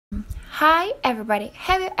Hi everybody,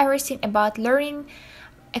 have you ever seen about learning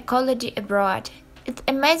ecology abroad? It's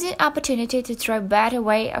an amazing opportunity to try a better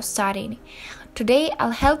way of studying. Today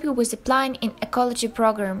I'll help you with applying an ecology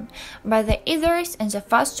program. By the easiest and the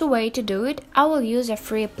fastest way to do it, I will use a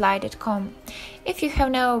freeapply.com. If you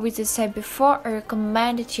have never visited the site before, I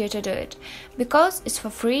recommend you to do it. Because it's for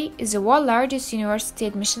free, it's the world's largest university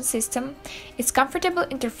admission system. It's comfortable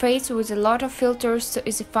interface with a lot of filters so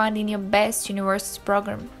easy finding your best university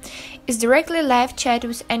program. It's directly live chat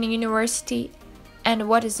with any university, and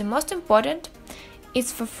what is the most important,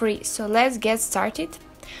 it's for free. So let's get started.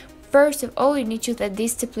 First of all, you need to choose the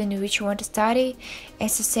discipline in which you want to study.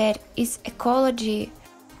 As I said, it's ecology.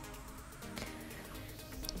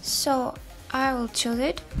 So I will choose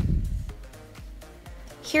it.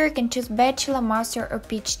 Here you can choose bachelor, master or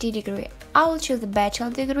PhD degree. I will choose the bachelor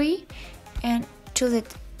degree and choose it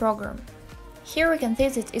program. Here we can see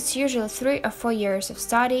that it's usually 3 or 4 years of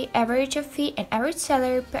study, average of fee and average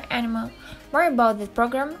salary per annum. More about the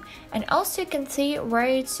program, and also you can see where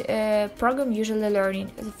it's program usually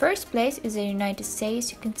learning. The first place is the United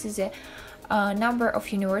States. You can see the number of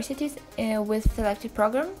universities with selected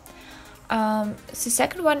program. The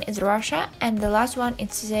second one is Russia, and the last one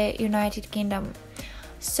is the United Kingdom.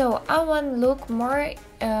 So I want to look more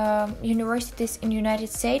universities in United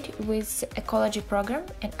States with ecology program,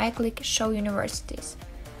 and I click show universities.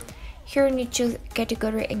 Here you need to choose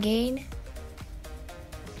category again.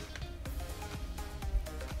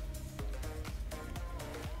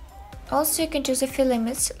 Also you can choose a fee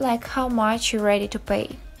limits, like how much you're ready to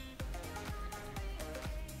pay.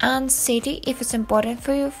 And city if it's important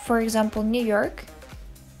for you, for example New York.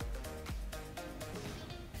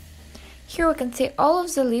 Here we can see all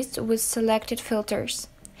of the lists with selected filters.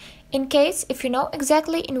 In case if you know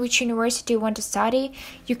exactly in which university you want to study,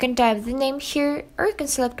 you can type the name here, or you can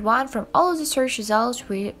select one from all of the search results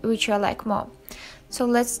which you like more. So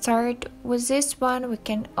let's start with this one. We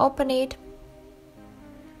can open it.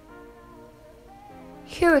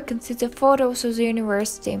 Here we can see the photos of the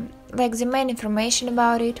university, like the main information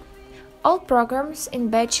about it, all programs in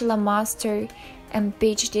bachelor, master and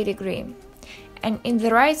PhD degree. And in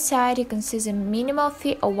the right side you can see the minimal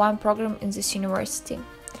fee of one program in this university.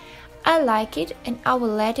 I like it and I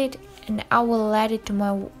will add it to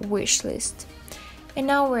my wish list. And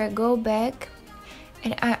now we'll go back,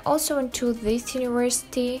 and I also want to this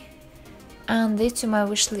university and this to my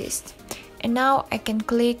wish list. And now I can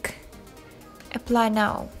click apply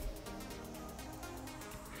now.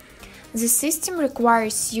 The system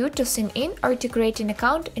requires you to sign in or to create an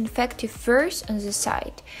account effective first on the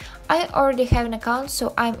site. I already have an account,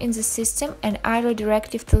 so I'm in the system and I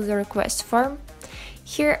redirect it to the request form.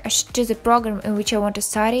 Here I should choose the program in which I want to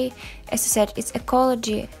study. As I said, it's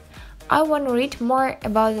ecology. I want to read more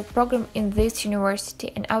about the program in this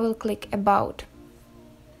university, and I will click about.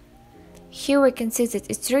 Here we can see that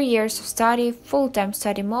it's 3 years of study, full-time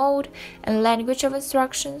study mode and language of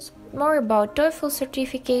instructions, more about TOEFL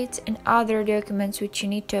certificates and other documents which you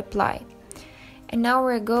need to apply. And now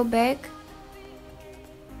we'll go back,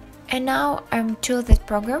 and now I'm to that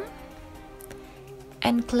program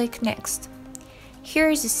and click next. Here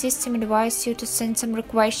is the system advises you to send some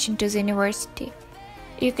question to the university.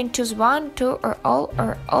 You can choose 1, 2 or all,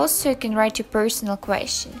 or also you can write your personal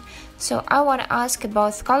question. So I want to ask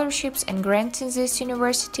about scholarships and grants in this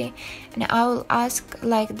university, and I will ask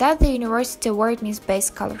like, does the university award me space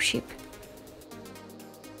scholarship?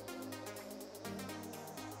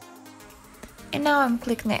 And now I'm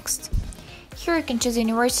click next. Here you can choose the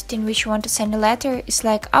university in which you want to send a letter. It's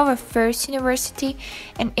like our first university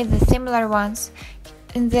and it's the similar ones.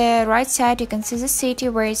 In the right side you can see the city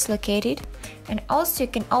where it's located, and also you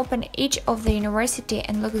can open each of the university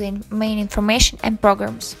and look at the main information and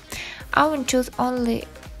programs. I will choose only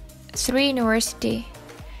 3 university,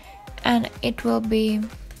 and it will be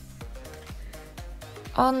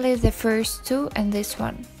only the first 2 and this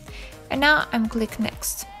one. And now I'm click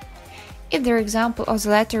next. If the example of the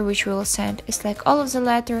letter which we will send is like all of the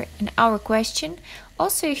letter and our question,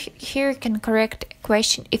 also here you can correct a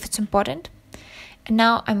question if it's important. And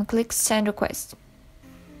now I'm click send request.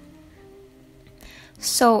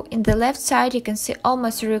 So in the left side you can see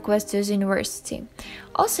almost a request to the university.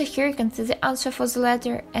 Also here you can see the answer for the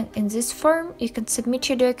letter, and in this form you can submit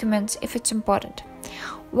your documents if it's important.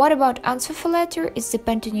 What about answer for letter? It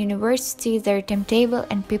depends on university, their timetable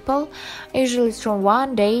and people. Usually it's from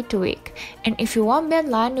 1 day to week. And if you won't be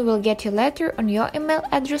online, you will get your letter on your email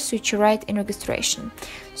address which you write in registration.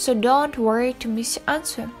 So don't worry to miss your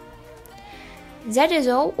answer. That is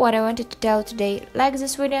all what I wanted to tell today. Like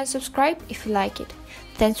this video and subscribe if you like it.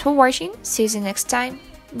 Thanks for watching, see you next time,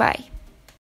 bye.